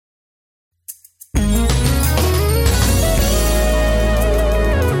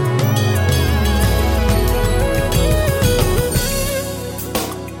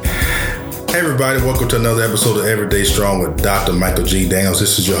everybody. Welcome to another episode of Everyday Strong with Dr. Michael G. Daniels.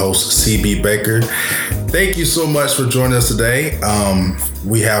 This is your host, CB Baker. Thank you so much for joining us today.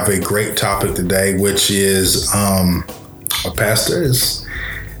 We have a great topic today, which is our pastor is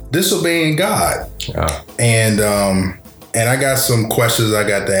disobeying God. Yeah. And I got some questions I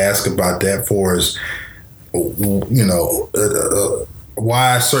got to ask about that for us.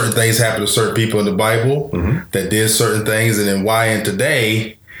 Why certain things happen to certain people in the Bible that did certain things, and then why in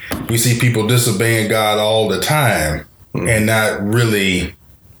today we see people disobeying God all the time and not really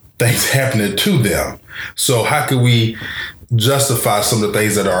things happening to them. So how can we justify some of the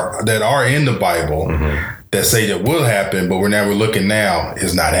things that are in the Bible that say that will happen, but we're looking now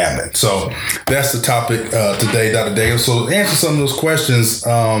is not happening? So that's the topic today, Dr. Daniels. So to answer some of those questions,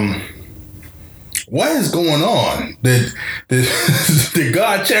 what is going on? Did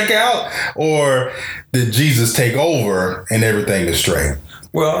God check out, or did Jesus take over and everything is straight?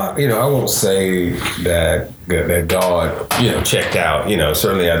 Well, I won't say that God, checked out.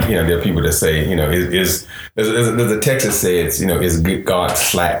 Certainly, there are people that say, is the text that says, is God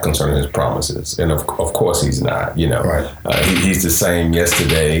slack concerning his promises? And of course he's not. Right. He's the same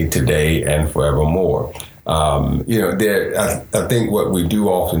yesterday, today, and forevermore. I think what we do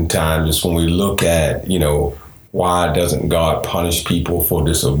oftentimes is when we look at, why doesn't God punish people for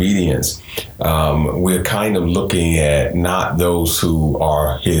disobedience? We're kind of looking at not those who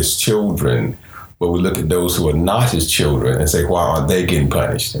are his children, but we look at those who are not his children and say, why aren't they getting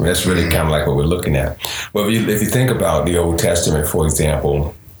punished? I mean, that's really kind of like what we're looking at. Well, if you think about the Old Testament, for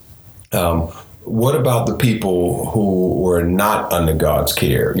example, what about the people who were not under God's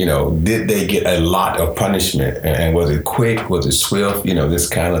care? Did they get a lot of punishment? And was it quick? Was it swift? This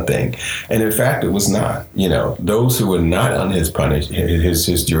kind of thing. And in fact, it was not. Those who were not under his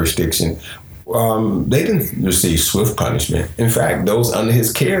jurisdiction, they didn't receive swift punishment. In fact, those under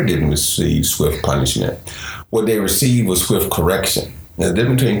his care didn't receive swift punishment. What they received was swift correction. There's a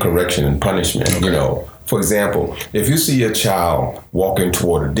difference between correction and punishment. Okay. For example, if you see a child walking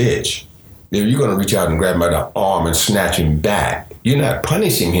toward a ditch, if you're going to reach out and grab him by the arm and snatch him back, you're not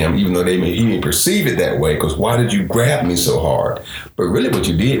punishing him, even though he may perceive it that way, because why did you grab me so hard? But really what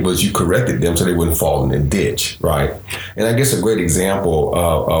you did was you corrected them so they wouldn't fall in the ditch, right? And I guess a great example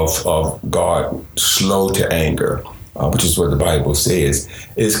of God slow to anger, which is what the Bible says,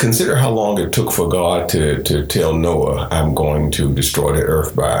 is consider how long it took for God to tell Noah, I'm going to destroy the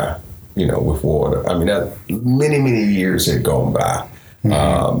earth by, with water. I mean, that many, many years had gone by.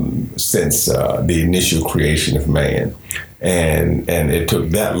 Since the initial creation of man. And it took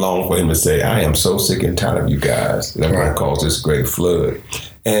that long for him to say, I am so sick and tired of you guys that I'm going to cause this great flood.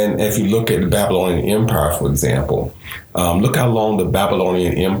 And if you look at the Babylonian Empire, for example, look how long the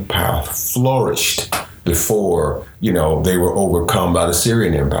Babylonian Empire flourished before, they were overcome by the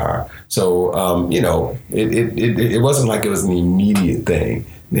Syrian Empire. So, it wasn't like it was an immediate thing.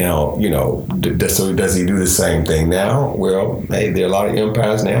 Now, so does he do the same thing now? Well, hey, there are a lot of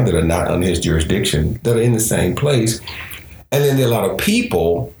empires now that are not under his jurisdiction that are in the same place. And then there are a lot of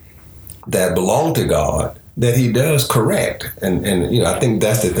people that belong to God that he does correct. And I think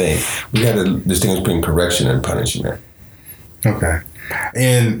that's the thing. We got to distinguish between correction and punishment. Okay.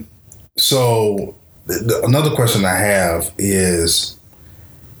 And so another question I have is,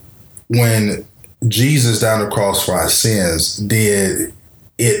 when Jesus died on the cross for our sins, did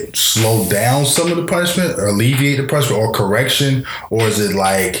it slow down some of the punishment or alleviate the punishment or correction? Or is it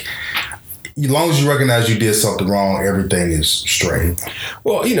like, as long as you recognize you did something wrong, everything is straight?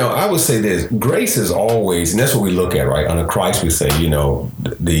 Well, I would say this. Grace is always, and that's what we look at, right? Under Christ, we say,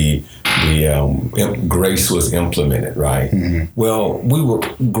 the grace was implemented, right? Mm-hmm. Well,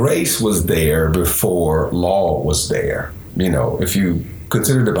 grace was there before law was there. If you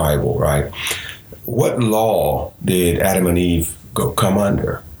consider the Bible, right? What law did Adam and Eve come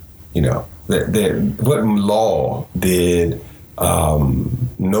under? What law did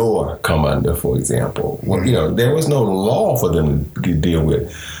Noah come under, for example? Well, there was no law for them to deal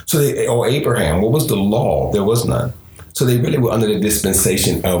with. Or Abraham, what was the law? There was none. So they really were under the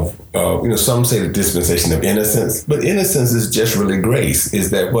dispensation of, some say the dispensation of innocence, but innocence is just really grace. Is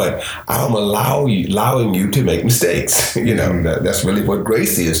that what? I'm allowing you to make mistakes. That's really what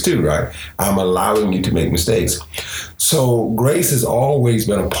grace is too, right? I'm allowing you to make mistakes. So grace has always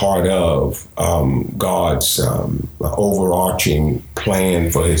been a part of God's overarching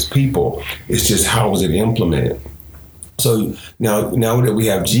plan for his people. It's just how was it implemented? So now that we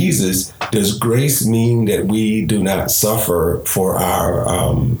have Jesus, does grace mean that we do not suffer for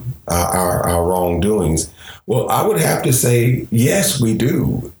our wrongdoings? Well, I would have to say, yes, we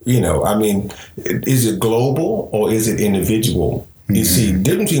do. Is it global or is it individual? You see, the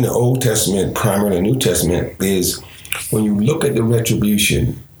difference between the Old Testament, primarily the New Testament, is when you look at the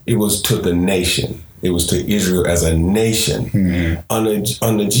retribution, it was to the nation. It was to Israel as a nation.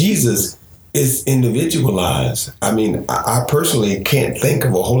 Under Jesus, it's individualized. I mean, I personally can't think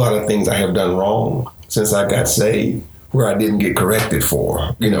of a whole lot of things I have done wrong since I got saved where I didn't get corrected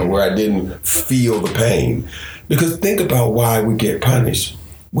for, where I didn't feel the pain. Because think about why we get punished.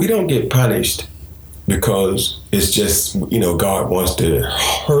 We don't get punished because it's just, God wants to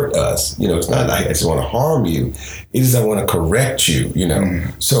hurt us. It's not like I just want to harm you. It is I want to correct you,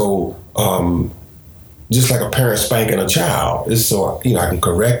 So just like a parent spanking a child, it's so, I can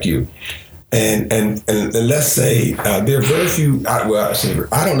correct you. And let's say there are very few, I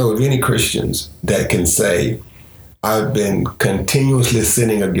don't know of any Christians that can say, I've been continuously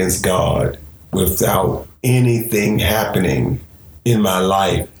sinning against God without anything happening in my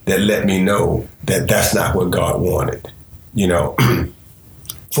life that let me know that that's not what God wanted.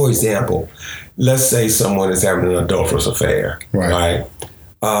 For example, let's say someone is having an adulterous affair, right?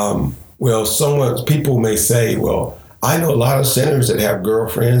 People may say, well, I know a lot of sinners that have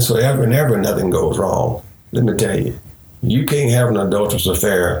girlfriends forever and ever, nothing goes wrong. Let me tell you, you can't have an adulterous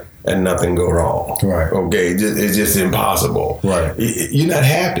affair and nothing go wrong. Right. Okay, it's just impossible. Right. You're not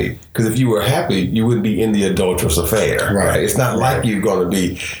happy, because if you were happy, you wouldn't be in the adulterous affair. Right. It's not like you're going to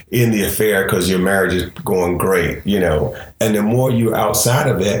be in the affair because your marriage is going great, And the more you're outside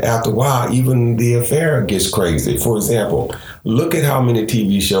of it, after a while, even the affair gets crazy. For example, look at how many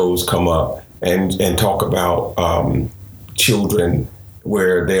TV shows come up and talk about children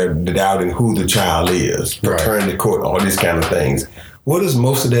where they're doubting who the child is, paternity court, all these kind of things. What does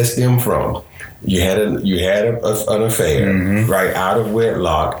most of that stem from? You had an affair, right, out of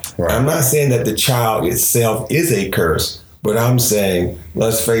wedlock. Right. I'm not saying that the child itself is a curse, but I'm saying,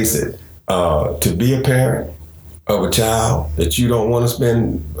 let's face it, to be a parent of a child that you don't want to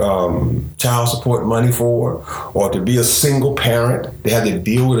spend child support money for, or to be a single parent, to have to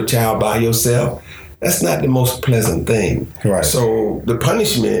deal with a child by yourself, that's not the most pleasant thing. Right. So the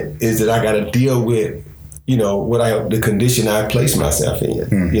punishment is that I got to deal with the condition I place myself in,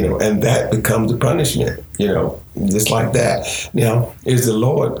 and that becomes the punishment, just like that. Now, is the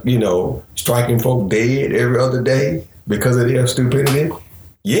Lord, striking folk dead every other day because of their stupidity?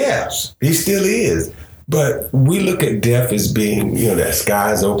 Yes, he still is. But we look at death as being, that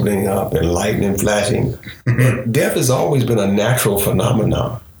sky's opening up and lightning flashing. But death has always been a natural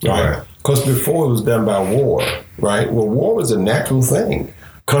phenomenon, right? Because before it was done by war, right? Well, war was a natural thing.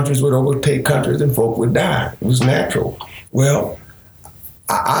 Countries would overtake countries and folk would die. It was natural. Well,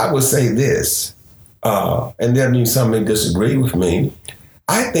 I would say this, and that means some may disagree with me.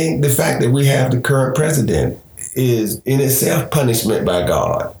 I think the fact that we have the current president is in itself punishment by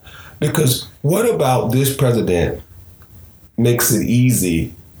God. Because what about this president makes it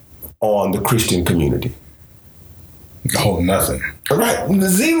easy on the Christian community? Oh, nothing. Right,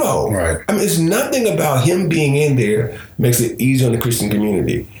 zero. Right. I mean, it's nothing about him being in there makes it easy on the Christian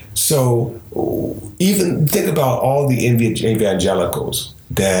community. So even think about all the evangelicals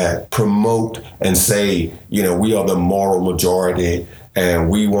that promote and say, we are the moral majority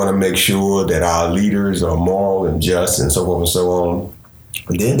and we want to make sure that our leaders are moral and just and so forth and so on.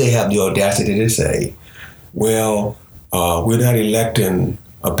 And then they have the audacity to say, well, we're not electing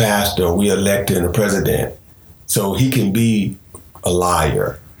a pastor, we're electing a president. So he can be a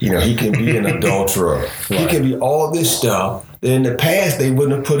liar. He can be an adulterer. He can be all this stuff that in the past they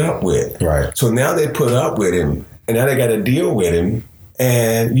wouldn't have put up with. Right. So now they put up with him, and now they got to deal with him.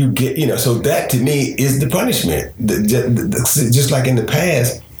 And you get, so that to me is the punishment. Just like in the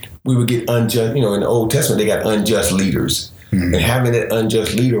past, we would get unjust, in the Old Testament, they got unjust leaders. Mm-hmm. And having that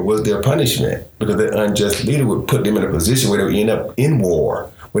unjust leader was their punishment, because that unjust leader would put them in a position where they would end up in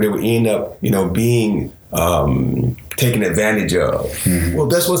war, where they would end up, being taken advantage of. Mm-hmm. Well,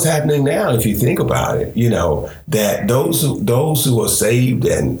 that's what's happening now. If you think about it, that those who are saved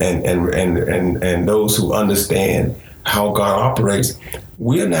and those who understand how God operates,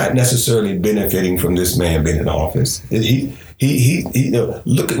 we're not necessarily benefiting from this man being in office. He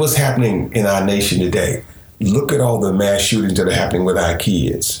look at what's happening in our nation today. Look at all the mass shootings that are happening with our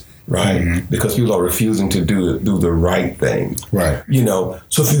kids. Right, mm-hmm. Because people are refusing to do the right thing. Right,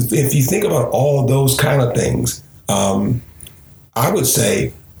 So if you think about all those kind of things, I would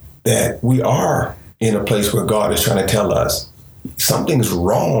say that we are in a place where God is trying to tell us something's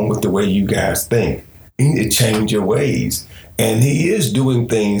wrong with the way you guys think. You need to change your ways, and He is doing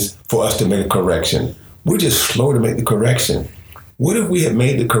things for us to make a correction. We're just slow to make the correction. What if we had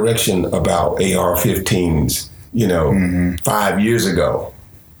made the correction about AR-15s, 5 years ago?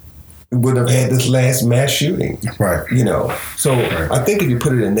 would have had this last mass shooting. Right. So I think if you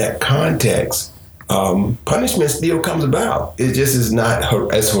put it in that context, punishment still comes about. It just is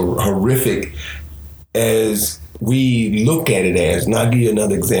not as horrific as we look at it as. And I'll give you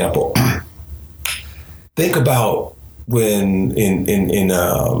another example. Think about when in the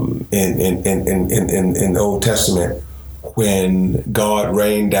Old Testament, when God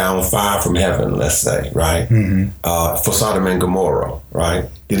rained down fire from heaven, let's say, right, for Sodom and Gomorrah, right?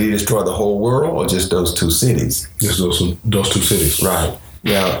 Did he destroy the whole world or just those two cities? Just those two cities. Right.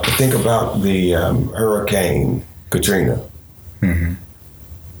 Now, think about the Hurricane Katrina. Mm-hmm.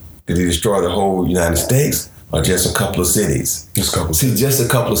 Did he destroy the whole United States or just a couple of cities? Just a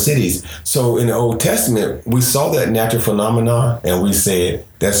couple of cities. So in the Old Testament, we saw that natural phenomenon and we said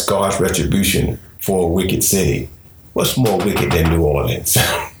that's God's retribution for a wicked city. What's more wicked than New Orleans?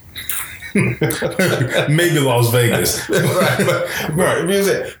 Maybe Las Vegas.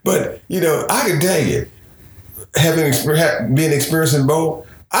 Right. But, I can tell you, being experiencing both,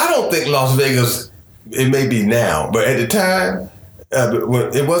 I don't think Las Vegas, it may be now, but at the time,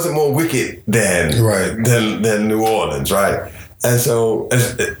 it wasn't more wicked than New Orleans, right? And so,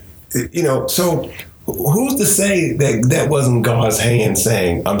 so who's to say that wasn't God's hand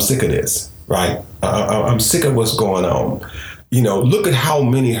saying, I'm sick of this, right? I'm sick of what's going on. Look at how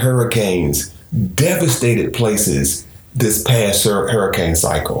many hurricanes devastated places this past hurricane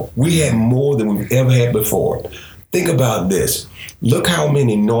cycle. We had more than we've ever had before. Think about this. Look how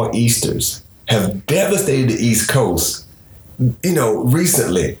many nor'easters have devastated the East Coast,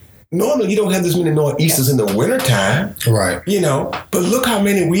 recently. Normally, you don't have this many nor'easters in the wintertime. Right. But look how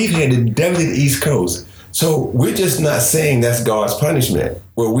many we've had to devastate the East Coast. So we're just not saying that's God's punishment.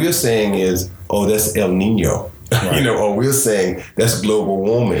 What we're saying is, that's El Nino. Right. Or we're saying that's global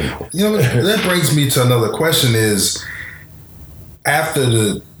warming. That brings me to another question is, after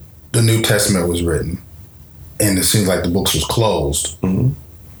the New Testament was written, and it seems like the books was closed,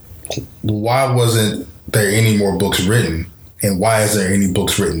 why wasn't there any more books written? And why is there any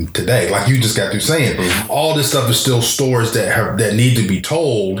books written today? Like you just got through saying, all this stuff is still stories that need to be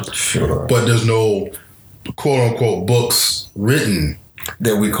told, sure, but there's no quote unquote books written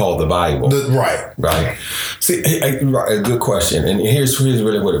that we call the Bible. Right. See, a good question. And here's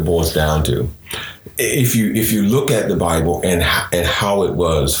really what it boils down to. If you look at the Bible and how it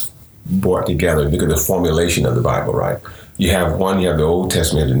was brought together, look at the formulation of the Bible, right? You have the Old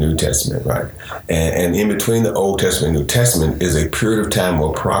Testament and the New Testament, right? And in between the Old Testament and New Testament is a period of time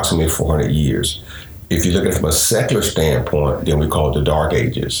of approximately 400 years. If you look at it from a secular standpoint, then we call it the Dark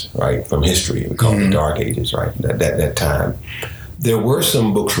Ages, right? From history, we call it the Dark Ages, right? That time. There were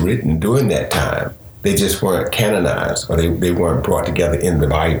some books written during that time. They just weren't canonized, or they weren't brought together in the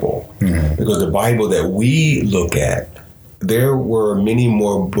Bible. Mm-hmm. Because the Bible that we look at, there were many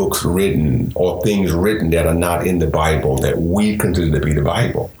more books written or things written that are not in the Bible that we consider to be the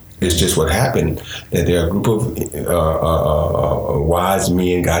Bible. It's just what happened that there are a group of wise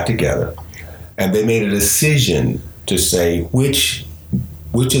men got together and they made a decision to say which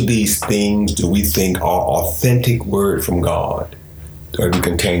of these things do we think are authentic word from God that are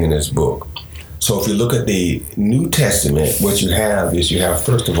contained in this book. So if you look at the New Testament, what you have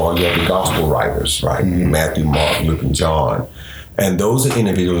first of all, you have the gospel writers, right? Mm-hmm. Matthew, Mark, Luke, and John. And those are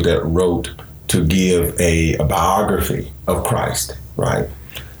individuals that wrote to give a biography of Christ, right?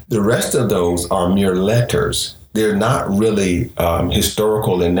 The rest of those are mere letters. They're not really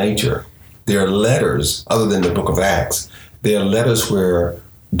historical in nature. They're letters, other than the book of Acts. They're letters where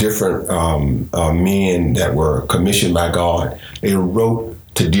different men that were commissioned by God, they wrote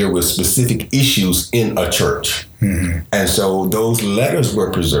to deal with specific issues in a church. Mm-hmm. And so those letters were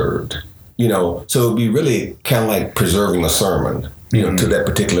preserved, so it'd be really kind of like preserving a sermon, to that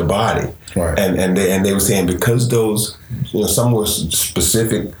particular body. Right. And they were saying because those, some were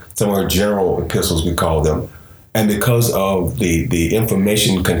specific, some were general epistles, we call them. And because of the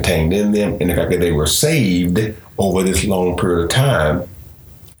information contained in them and the fact that they were saved over this long period of time,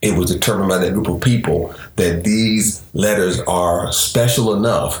 it was determined by that group of people that these letters are special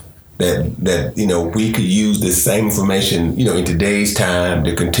enough that we could use this same information, in today's time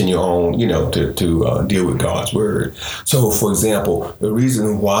to continue on, to deal with God's word. So, for example, the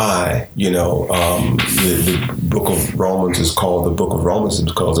reason why, the book of Romans is called the book of Romans is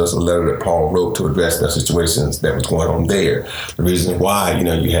because that's a letter that Paul wrote to address the situations that was going on there. The reason why,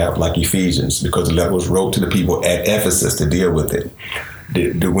 you have like Ephesians, because the letter was wrote to the people at Ephesus to deal with it.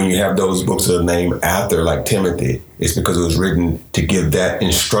 when you have those books that are named after, like Timothy, it's because it was written to give that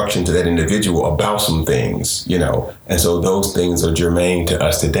instruction to that individual about some things, you know. And so those things are germane to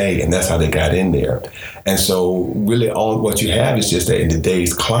us today, and that's how they got in there. And so really all what you have is just that in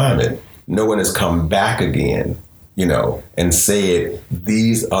today's climate, no one has come back again, you know, and said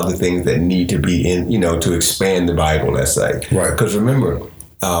these are the things that need to be in, you know, to expand the Bible, let's say. Right. Because remember,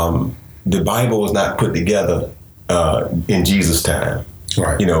 the Bible was not put together in Jesus' time.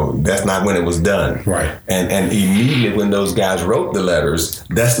 Right. You know, that's not when it was done. Right. And immediately when those guys wrote the letters,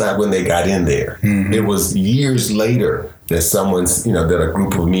 that's not when they got in there. Mm-hmm. It was years later that someone's, you know, that a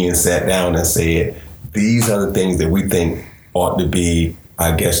group of men sat down and said, these are the things that we think ought to be,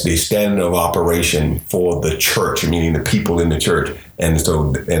 I guess, the standard of operation for the church, meaning the people in the church. And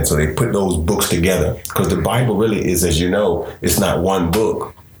so they put those books together, because the Bible really is, as you know, it's not one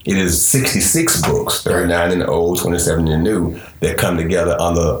book. It is 66 books, 39 in the Old, 27 in the New, that come together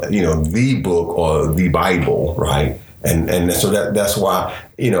on the, you know, the book or the Bible, right? And so that's why,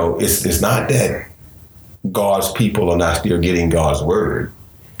 you know, it's not that God's people are not still getting God's word.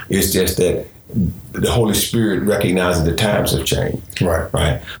 It's just that the Holy Spirit recognizes the times have changed. Right.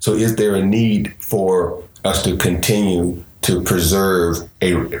 Right. So is there a need for us to continue to preserve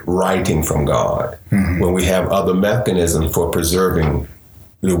a writing from God when we have other mechanisms for preserving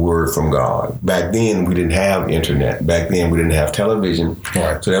the word from God? Back then, we didn't have internet. Back then, we didn't have television.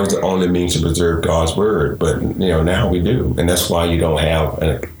 Right. So that was the only means to preserve God's word. But, you know, now we do. And that's why you don't have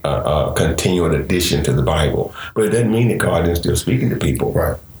a continual addition to the Bible. But it doesn't mean that God isn't still speaking to people.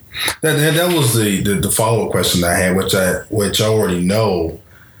 Right. That was the follow-up question I had, which I already know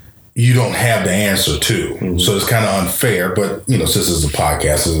you don't have the answer to. Mm-hmm. So it's kind of unfair, but, you know, since it's a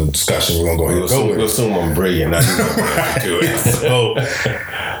podcast, it's a discussion, we're going to go ahead and go with it. We'll assume I'm brilliant. I don't do it. So,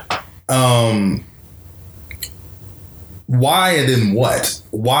 why and then what?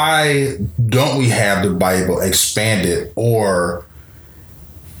 Why don't we have the Bible expanded or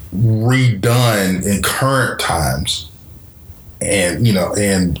redone in current times? And, you know,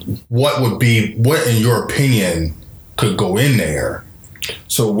 and what in your opinion could go in there?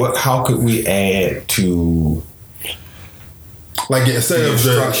 So how could we add to, like, instead of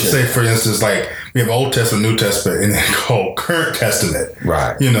say, for instance, like we have Old Testament, New Testament, and then called Current Testament.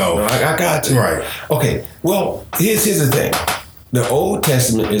 Right. You know. No, I got you. Right. Okay. Well, here's the thing. The Old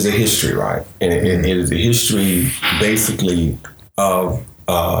Testament is a history, right? And it is a history basically of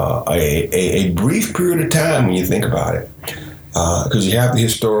a brief period of time when you think about it. Because you have the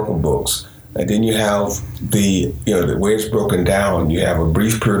historical books, and then you have the way it's broken down. You have a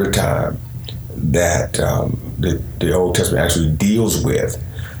brief period of time that the Old Testament actually deals with,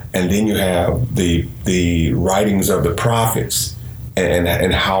 and then you have the writings of the prophets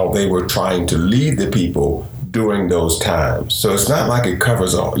and how they were trying to lead the people during those times. So it's not like it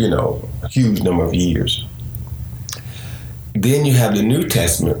covers a huge number of years. Then you have the New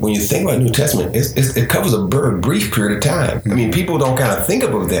Testament. When you think about New Testament, it covers a brief period of time. I mean, people don't kind of think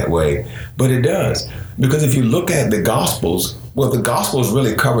of it that way, but it does. Because if you look at the Gospels, well, the Gospels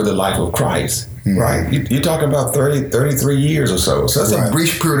really cover the life of Christ, right? You're talking about 33 years or so. So that's a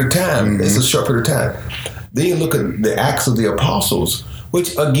brief period of time. It's a short period of time. Then you look at the Acts of the Apostles,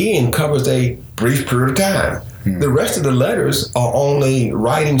 which again covers a brief period of time. The rest of the letters are only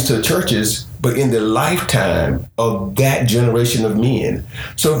writings to churches, but in the lifetime of that generation of men.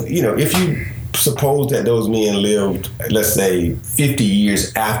 So, if you suppose that those men lived, let's say, 50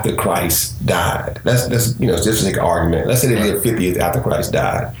 years after Christ died, that's just like an argument. Let's say they lived 50 years after Christ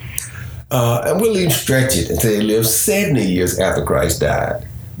died. And we'll even stretch it and say they lived 70 years after Christ died.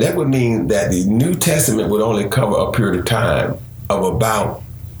 That would mean that the New Testament would only cover a period of time of about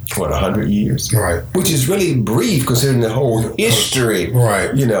 100 years, right? Which is really brief considering the whole history, right?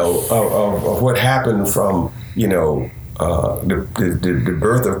 Of what happened from the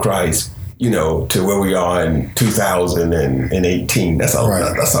birth of Christ, to where we are in 2018. That's a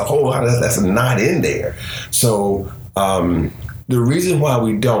whole lot. That's not in there. So the reason why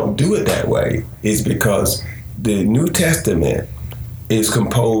we don't do it that way is because the New Testament is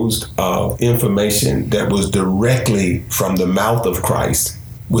composed of information that was directly from the mouth of Christ,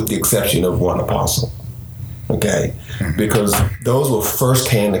 with the exception of one apostle, okay? Because those were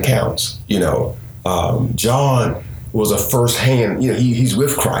first-hand accounts. John was a first-hand, he's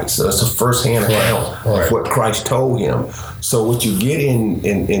with Christ, so it's a first-hand account of what Christ told him. So what you get in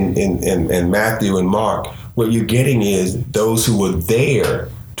Matthew and Mark, what you're getting is those who were there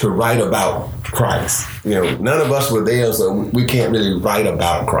to write about Christ. None of us were there, so we can't really write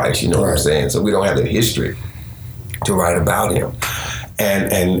about Christ, what I'm saying? So we don't have the history to write about him.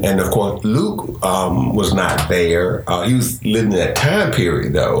 And of course, Luke was not there. He was living in that time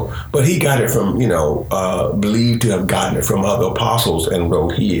period, though. But he got it from, believed to have gotten it from other apostles and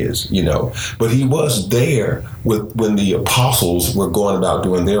wrote his, But he was there when the apostles were going about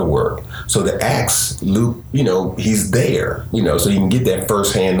doing their work. So the Acts, Luke, he's there, so you can get that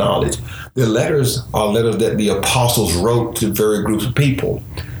firsthand knowledge. The letters are letters that the apostles wrote to various groups of people.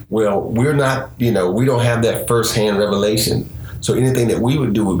 Well, we're not, we don't have that firsthand revelation. So anything that we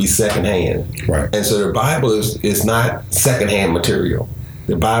would do would be secondhand. Right. And so the Bible is not secondhand material.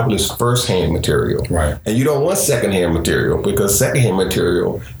 The Bible is firsthand material. Right. And you don't want secondhand material because secondhand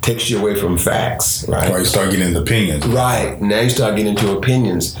material takes you away from facts. Right. Right. You start getting into opinions. Right. Now you start getting into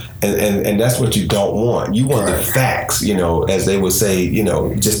opinions. And that's what you don't want. You want the facts, as they would say,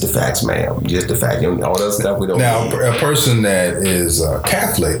 just the facts, ma'am. Just the facts. All that stuff we don't Now, need. a person that is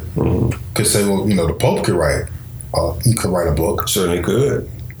Catholic could say, well, the Pope could write. He could write a book. Certainly could,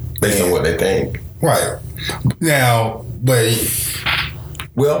 based on what they think. Right. Now, but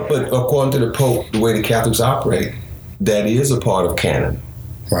according to the Pope, the way the Catholics operate, that is a part of canon.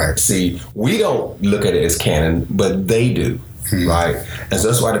 Right. See, we don't look at it as canon, but they do. Right. And so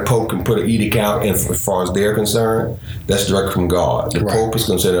that's why the Pope can put an edict out, and as far as they're concerned, that's direct from God. The Pope is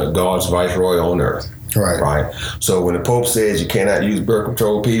considered God's viceroy on earth. Right. Right. So when the Pope says you cannot use birth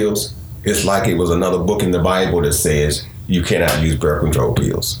control pills, it's like it was another book in the Bible that says you cannot use birth control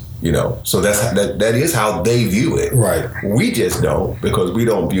pills. So that is how they view it. Right. We just don't, because we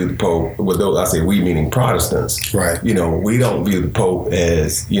don't view the Pope. With those, I say we meaning Protestants. Right. We don't view the Pope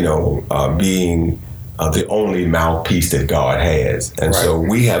as being the only mouthpiece that God has, and so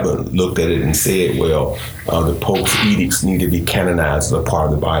we haven't looked at it and said, well, the Pope's edicts need to be canonized as a part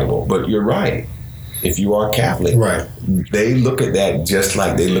of the Bible. But you're right. If you are Catholic, they look at that just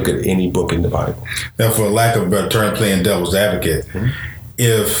like they look at any book in the Bible. Now, for lack of a better term, playing devil's advocate,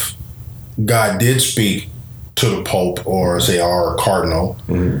 if God did speak to the Pope or say our cardinal,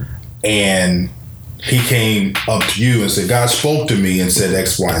 and he came up to you and said, God spoke to me and said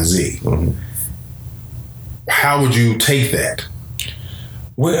X, Y, and Z, how would you take that?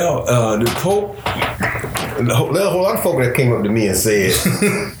 Well, the Pope, a whole lot of folk that came up to me and said,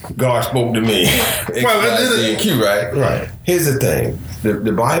 God spoke to me. Right? Right. Here's the thing.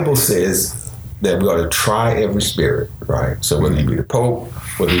 The Bible says that we ought to try every spirit, right? So whether you be the Pope,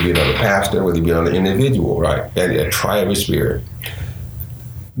 whether you be another pastor, whether you be another individual, right? And try every spirit.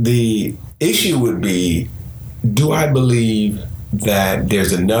 The issue would be, do I believe that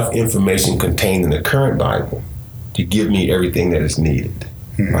there's enough information contained in the current Bible to give me everything that is needed?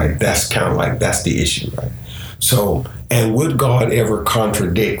 Right? That's kind of that's the issue, right? So, and would God ever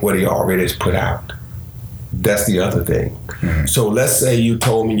contradict what he already has put out? That's the other thing. So let's say you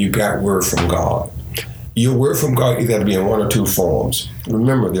told me you got word from God. Your word from God either have to be in one or two forms.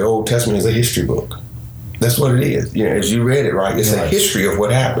 Remember, the Old Testament is a history book. That's what it is. As you read it, right? It's a history of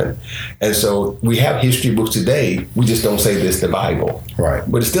what happened. And so we have history books today. We just don't say this the Bible. Right.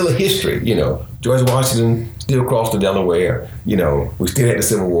 But it's still a history. George Washington still crossed the Delaware. We still had the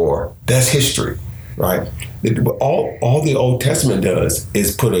Civil War. That's history, right? But all the Old Testament does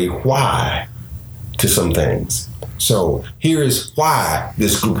is put a why to some things. So here is why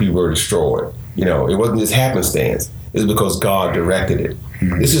this group of people were destroyed. It wasn't just happenstance. It's because God directed it.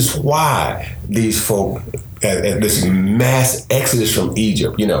 This is why these folk, this mass exodus from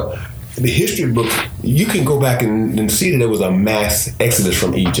Egypt, the history books, you can go back and see that there was a mass exodus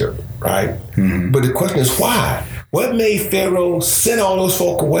from Egypt, right? But the question is why? What made Pharaoh send all those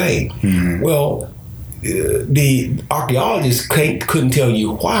folk away? Well, the archaeologists couldn't tell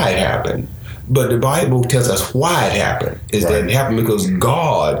you why it happened. But the Bible tells us why it happened. That it happened because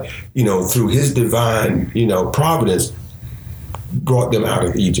God, through his divine, providence, brought them out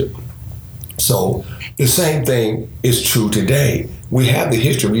of Egypt. So the same thing is true today. We have the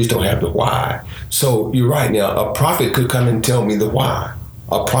history, we just don't have the why. So you're right. Now, a prophet could come and tell me the why.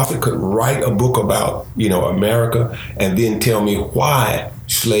 A prophet could write a book about, America and then tell me why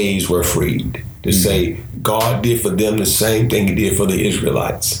slaves were freed. To say God did for them the same thing he did for the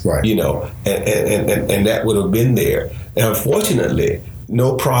Israelites. Right. And that would have been there. And unfortunately,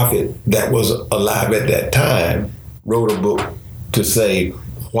 no prophet that was alive at that time wrote a book to say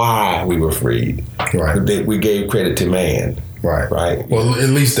why we were freed. Right. We gave credit to man. Right. Right. Well, at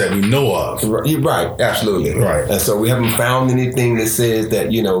least that we know of. Right. Absolutely. Right. And so we haven't found anything that says that,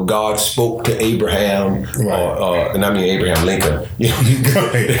 God spoke to Abraham, Right. and I mean Abraham Lincoln.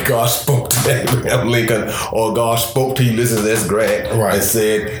 That God spoke to Abraham Lincoln, or God spoke to Ulysses S. Grant and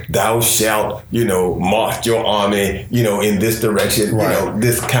said, "Thou shalt, march your army, in this direction." Right.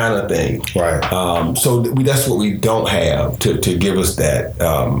 This kind of thing. Right. So that's what we don't have to give us that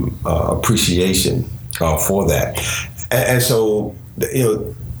appreciation for that. And so,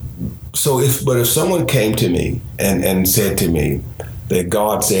 if someone came to me and said to me that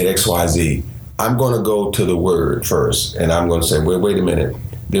God said X, Y, Z, I'm going to go to the Word first, and I'm going to say, wait a minute.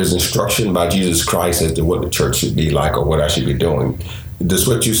 There's instruction by Jesus Christ as to what the church should be like or what I should be doing. Does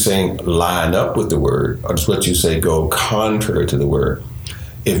what you're saying line up with the Word, or does what you say go contrary to the Word?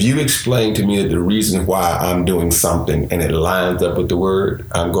 If you explain to me that the reason why I'm doing something and it lines up with the Word,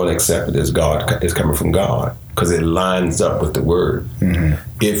 I'm going to accept it as God is coming from God, because it lines up with the Word. Mm-hmm.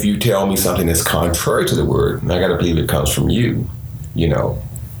 If you tell me something that's contrary to the Word, I got to believe it comes from you, do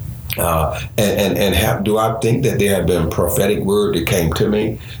I think that there have been prophetic word that came to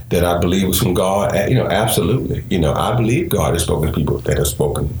me that I believe was from God? Absolutely. I believe God has spoken to people that have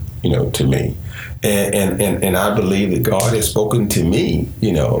spoken, to me. And I believe that God has spoken to me,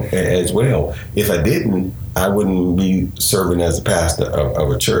 as well. If I didn't, I wouldn't be serving as a pastor of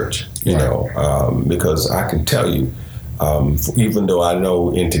a church, because I can tell you, even though I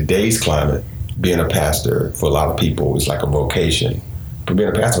know in today's climate, being a pastor for a lot of people is like a vocation. But being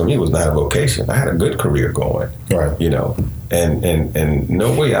a pastor for me was not a vocation. I had a good career going, and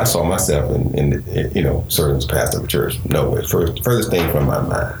no way I saw myself in serving as pastor of a church. No way. Furthest thing from my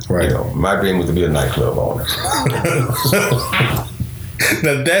mind. Right. My dream was to be a nightclub owner.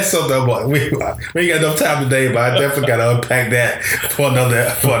 Now that's something we ain't got enough time today, but I definitely got to unpack that for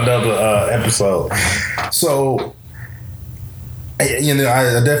another episode. So, I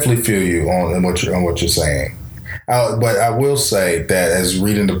definitely feel you on what you're saying. But I will say that as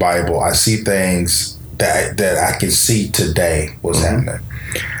reading the Bible, I see things that I can see today what's happening.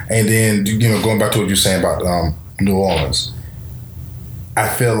 And then, going back to what you're saying about New Orleans, I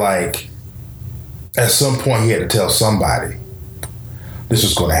feel like at some point he had to tell somebody this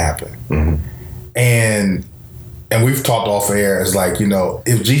was going to happen. Mm-hmm. And we've talked off air, it's like,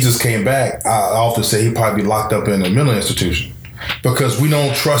 if Jesus came back, I often say he'd probably be locked up in a mental institution. Because we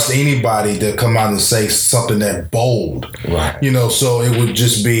don't trust anybody to come out and say something that bold, right? So it would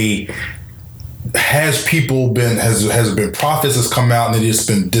just be: has been prophets has come out and it's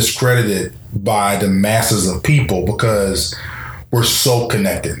been discredited by the masses of people because we're so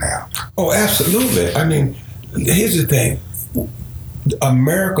connected now. Oh, absolutely. I mean, here's the thing: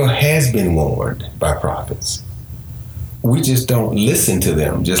 America has been warned by prophets. We just don't listen to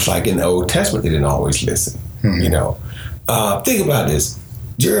them. Just like in the Old Testament, they didn't always listen. Mm-hmm. Think about this.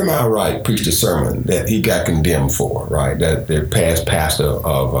 Jeremiah Wright preached a sermon that he got condemned for, right? That the past pastor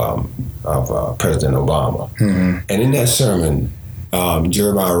of President Obama. Mm-hmm. And in that sermon,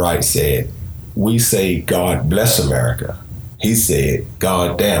 Jeremiah Wright said, "We say God bless America." He said,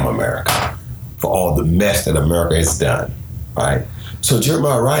 "God damn America," for all the mess that America has done, right? So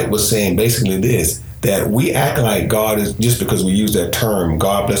Jeremiah Wright was saying basically this: that we act like God is, just because we use that term,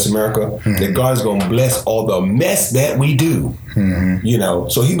 God bless America, mm-hmm. that God is going to bless all the mess that we do. Mm-hmm.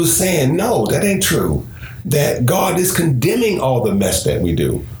 So he was saying, no, that ain't true. That God is condemning all the mess that we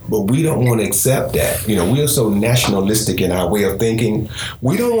do. But we don't want to accept that. We are so nationalistic in our way of thinking.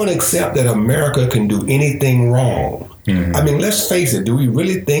 We don't want to accept that America can do anything wrong. Mm-hmm. I mean, let's face it. Do we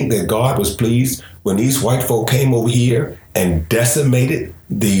really think that God was pleased when these white folk came over here and decimated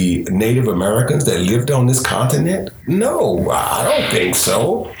the Native Americans that lived on this continent? No, I don't think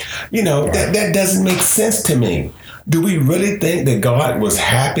so. That doesn't make sense to me. Do we really think that God was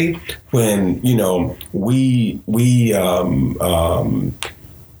happy when, we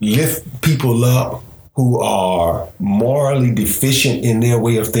lift people up who are morally deficient in their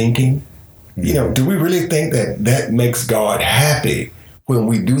way of thinking? Do we really think that makes God happy when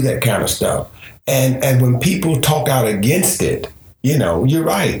we do that kind of stuff? And when people talk out against it, you're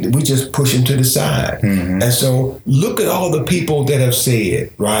right. We just push them to the side. Mm-hmm. And so look at all the people that have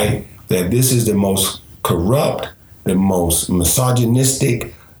said, right, that this is the most corrupt, the most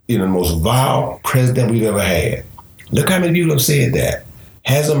misogynistic, the most vile president we've ever had. Look how many people have said that.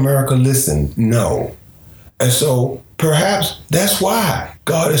 Has America listened? No. And so perhaps that's why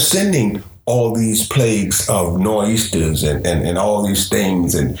God is sending all these plagues of nor'easters and all these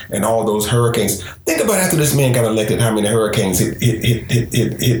things and all those hurricanes. Think about after this man got elected, how many hurricanes hit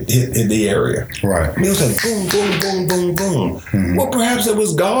the area. Right. I mean, it was like boom, boom, boom, boom, boom. Mm-hmm. Well, perhaps it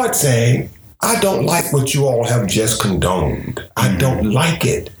was God saying, I don't like what you all have just condoned. I don't like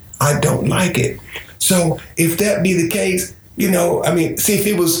it. I don't like it. So if that be the case, see, if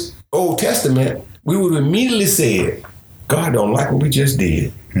it was Old Testament, we would have immediately said, God don't like what we just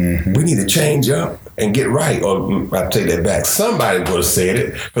did. Mm-hmm. We need to change up and get right. Or I'll take that back. Somebody would have said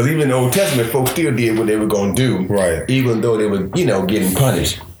it, because even in the Old Testament, folks still did what they were going to do, right? Even though they were, getting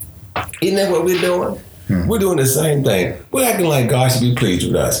punished. Isn't that what we're doing? Mm-hmm. We're doing the same thing. We're acting like God should be pleased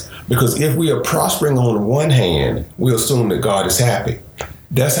with us, because if we are prospering on one hand, we assume that God is happy.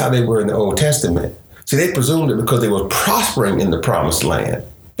 That's how they were in the Old Testament. See, they presumed that because they were prospering in the promised land,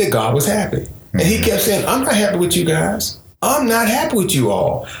 that God was happy. Mm-hmm. And he kept saying, I'm not happy with you guys. I'm not happy with you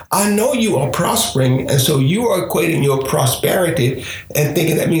all. I know you are prospering, and so you are equating your prosperity and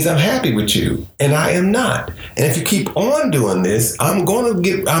thinking that means I'm happy with you, and I am not. And if you keep on doing this, I'm going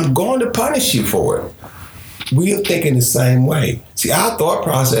to punish you for it. We are thinking the same way. See, our thought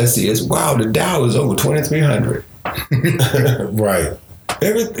process is, wow, the Dow is over 2,300. Right.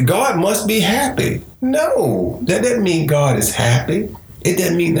 God must be happy. No, that doesn't mean God is happy. It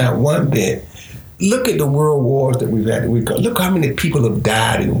doesn't mean not one bit. Look at the world wars that we've had. Look how many people have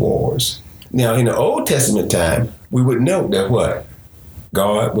died in wars. Now, in the Old Testament time, we would note that what?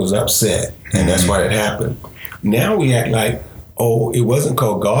 God was upset, and that's why it happened. Now we act like, it wasn't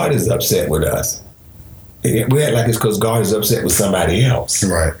because God is upset with us. We act like it's because God is upset with somebody else.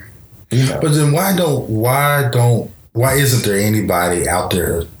 Right. But then why isn't there anybody out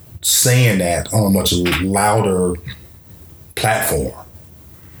there saying that on a much louder platform?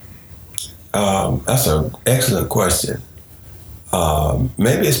 That's an excellent question.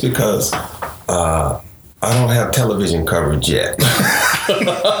 Maybe it's because I don't have television coverage yet.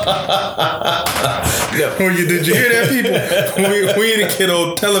 Did you hear that, people? We need to get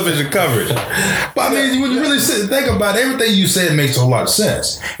on television coverage. But I mean, when you really sit and think about it, everything you said makes a whole lot of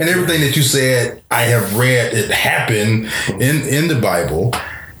sense. And everything that you said, I have read it happen in the Bible.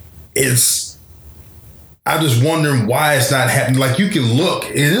 I'm just wondering why it's not happening. Like, you can look,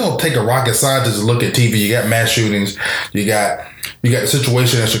 and it don't take a rocket scientist to look at TV. You got mass shootings. You got the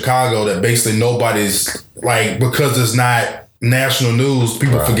situation in Chicago that basically nobody's, like, because it's not national news,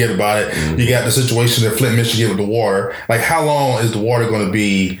 people forget about it. Mm-hmm. You got the situation in Flint, Michigan with the water. Like, how long is the water going to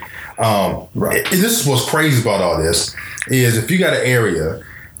be? And this is what's crazy about all this, is if you got an area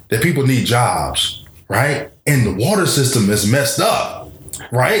that people need jobs, right? And the water system is messed up.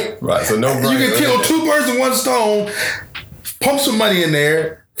 Right? So no brainer. You can kill two birds with one stone, pump some money in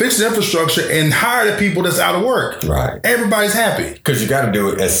there, fix the infrastructure, and hire the people that's out of work. Right. Everybody's happy. Because you got to do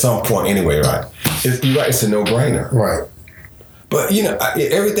it at some point anyway, right? You're right, it's a no-brainer. Right. But,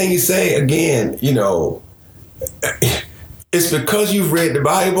 everything you say, again, it's because you've read the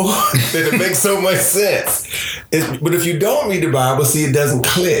Bible that it makes so much sense. But if you don't read the Bible, see, it doesn't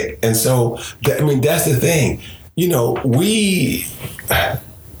click. And so, that's the thing. We are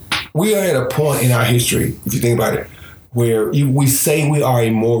at a point in our history, if you think about it, where we say we are a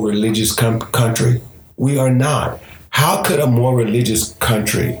more religious country. We are not. How could a more religious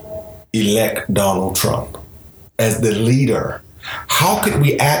country elect Donald Trump as the leader? How could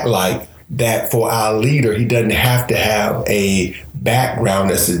we act like that for our leader? He doesn't have to have a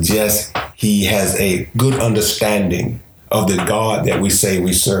background that suggests he has a good understanding of the God that we say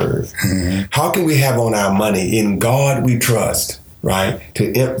we serve. Mm-hmm. How can we have on our money, in God we trust, right?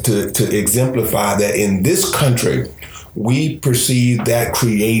 To exemplify that in this country, we perceive that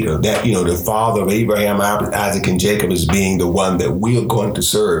creator, that, the father of Abraham, Isaac, and Jacob as being the one that we are going to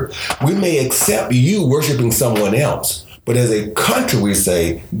serve. We may accept you worshiping someone else, but as a country, we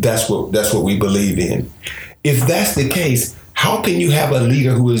say that's what we believe in. If that's the case, how can you have a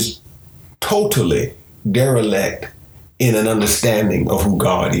leader who is totally derelict in an understanding of who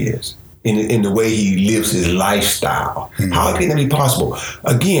God is, in the way he lives his lifestyle? Mm-hmm. How can that be possible?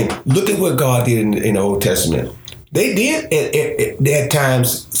 Again, look at what God did in the Old Testament. They did at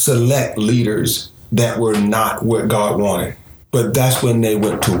times select leaders that were not what God wanted. But that's when they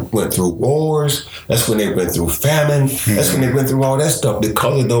went through wars. That's when they went through famine. Mm-hmm. That's when they went through all that stuff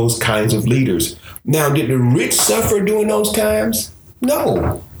because of those kinds of leaders. Now, did the rich suffer during those times?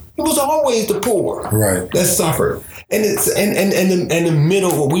 No. It was always the poor that suffered. And it's and the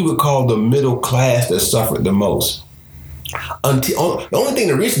middle, what we would call the middle class, that suffered the most. The only thing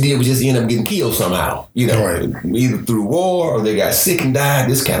the rich did was just end up getting killed somehow, either through war or they got sick and died,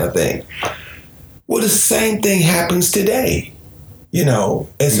 this kind of thing. Well, the same thing happens today,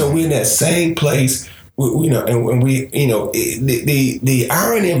 and so we're in that same place, and we, the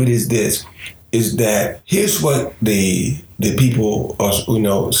irony of it is this, is that here's what the people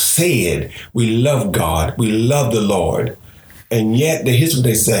said: we love God, we love the Lord, and yet here's what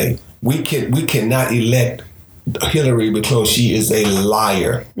they say: we cannot elect Hillary because she is a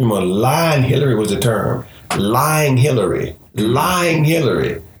liar. Remember, lying Hillary was the term. Lying Hillary.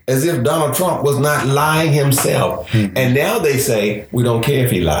 As if Donald Trump was not lying himself. Mm-hmm. And now they say, we don't care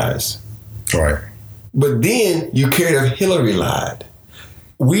if he lies. Right. But then you care if Hillary lied.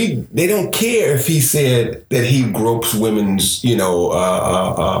 They don't care if he said that he gropes women's, private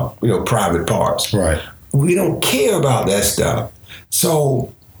parts. Right. We don't care about that stuff.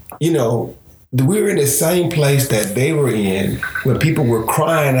 So, we're in the same place that they were in when people were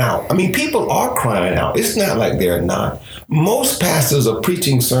crying out. I mean, people are crying out. It's not like they're not. Most pastors are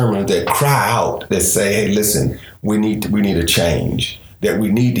preaching sermons that cry out, that say, hey, listen, we need a change, that we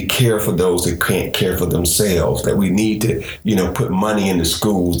need to care for those that can't care for themselves, that we need to, put money in the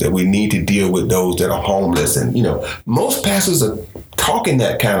schools, that we need to deal with those that are homeless. And, most pastors are talking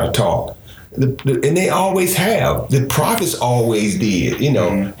that kind of talk. And they always have. The prophets always did,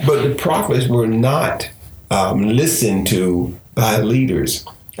 mm-hmm. But the prophets were not listened to by leaders.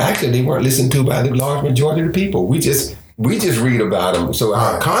 Actually, they weren't listened to by the large majority of the people. We just read about them. So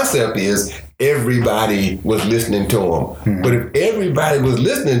our concept is everybody was listening to them. Mm-hmm. But if everybody was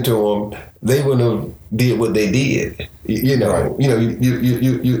listening to them, they wouldn't have did what they did. You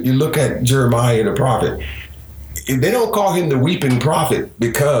look at Jeremiah the prophet. They don't call him the weeping prophet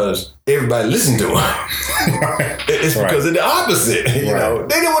because everybody listened to him. It's because of the opposite. They didn't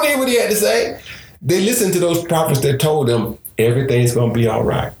want to hear what he had to say. They listened to those prophets that told them everything's going to be all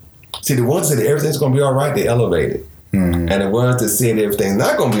right. See, the ones that said everything's going to be all right, they elevated. Mm-hmm. And the ones that said everything's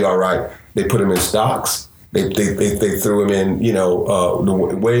not going to be all right, they put them in stocks. They threw them in,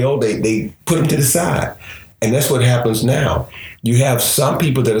 the whale. They put them to the side. And that's what happens now. You have some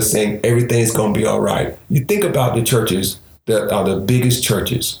people that are saying everything's going to be all right. You think about the churches that are the biggest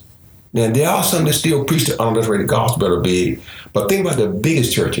churches. Now, there are some that still preach the unadulterated gospel that are big, but think about the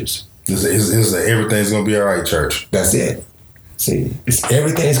biggest churches. It's everything's going to be all right, church. That's it. See, it's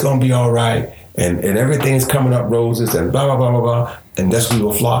everything's going to be all right, and everything's coming up roses and blah, blah, blah, blah, blah, and that's what we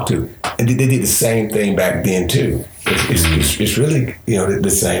will flock to. And they did the same thing back then, too. It's really,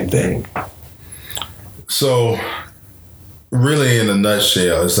 the same thing. So, really, in a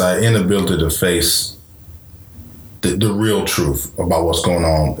nutshell, it's our inability to face the real truth about what's going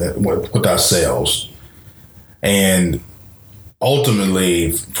on with ourselves. And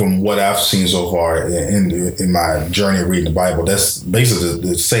ultimately, from what I've seen so far in my journey reading the Bible, that's basically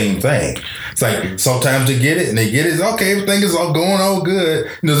the same thing. It's like sometimes they get it and okay, everything is all going all good.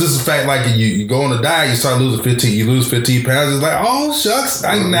 This is the fact, like you go on a diet, you start losing 15, you lose 15 pounds. It's like, oh shucks,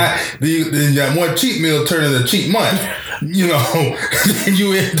 I'm not. Then that one cheat meal turned into a cheat month. And you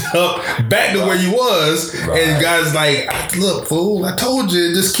end up back to where you was, and God's like, look, fool, I told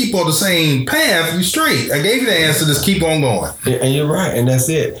you, just keep on the same path, you straight. I gave you the answer, just keep on going. And you're right, and that's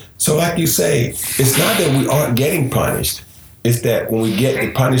it. So like you say, it's not that we aren't getting punished. It's that when we get the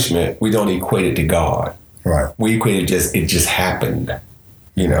punishment, we don't equate it to God. Right. We equate it just happened.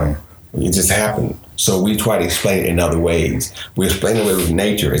 It just happened. So we try to explain it in other ways. We explain it with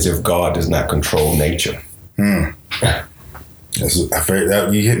nature as if God does not control nature. You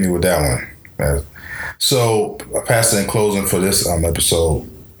hit me with that one. So, Pastor, in closing for this episode,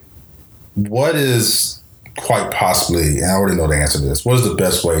 what is quite possibly, and I already know the answer to this, what is the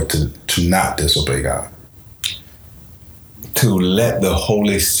best way to not disobey God? To let the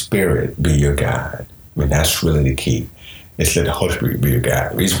Holy Spirit be your guide. I mean, that's really the key. It's let the Holy Spirit be your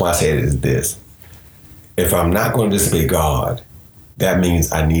guide. The reason why I say it is this. If I'm not going to disobey God, that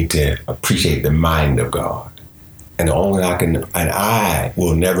means I need to appreciate the mind of God. And I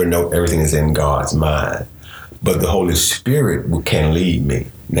will never know everything is in God's mind, but the Holy Spirit can lead me.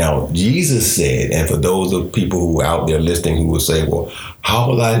 Now, Jesus said, and for those of people who are out there listening who will say, well, how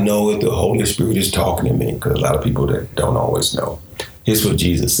will I know if the Holy Spirit is talking to me? Because a lot of people that don't always know. Here's what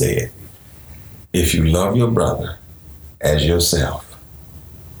Jesus said. If you love your brother as yourself,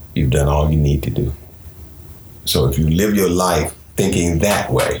 you've done all you need to do. So if you live your life thinking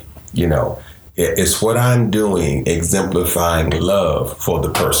that way, it's what I'm doing exemplifying love for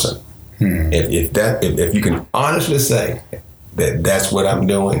the person. If you can honestly say that that's what I'm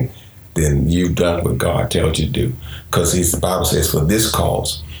doing, then you've done what God tells you to do. Because the Bible says, for this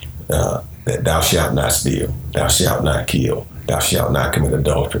cause, that thou shalt not steal, thou shalt not kill, thou shalt not commit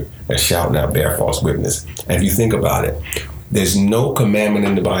adultery, thou shalt not bear false witness. And if you think about it, there's no commandment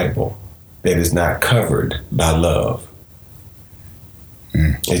in the Bible that is not covered by love.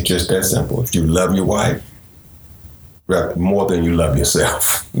 It's just that simple. If you love your wife more than you love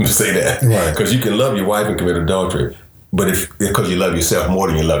yourself, let me say that. Right. Because you can love your wife and commit adultery, but because you love yourself more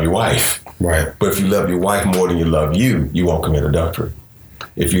than you love your wife. Right. But if you love your wife more than you love you, you won't commit adultery.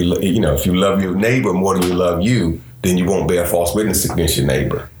 If you love your neighbor more than you love you, then you won't bear false witness against your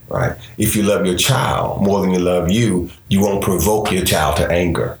neighbor, right? If you love your child more than you love you, you won't provoke your child to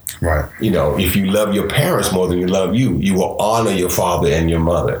anger. Right. If you love your parents more than you love you, you will honor your father and your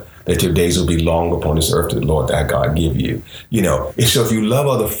mother, that your days will be long upon this earth that the Lord thy God give you. And so if you love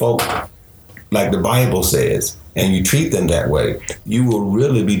other folk like the Bible says, and you treat them that way, you will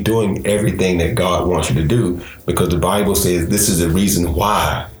really be doing everything that God wants you to do, because the Bible says this is the reason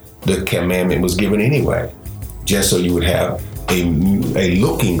why the commandment was given anyway, just so you would have a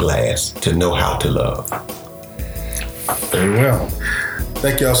looking glass to know how to love. Very well.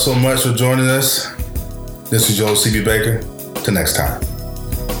 Thank y'all so much for joining us. This is Joel C.B. Baker. Till next time.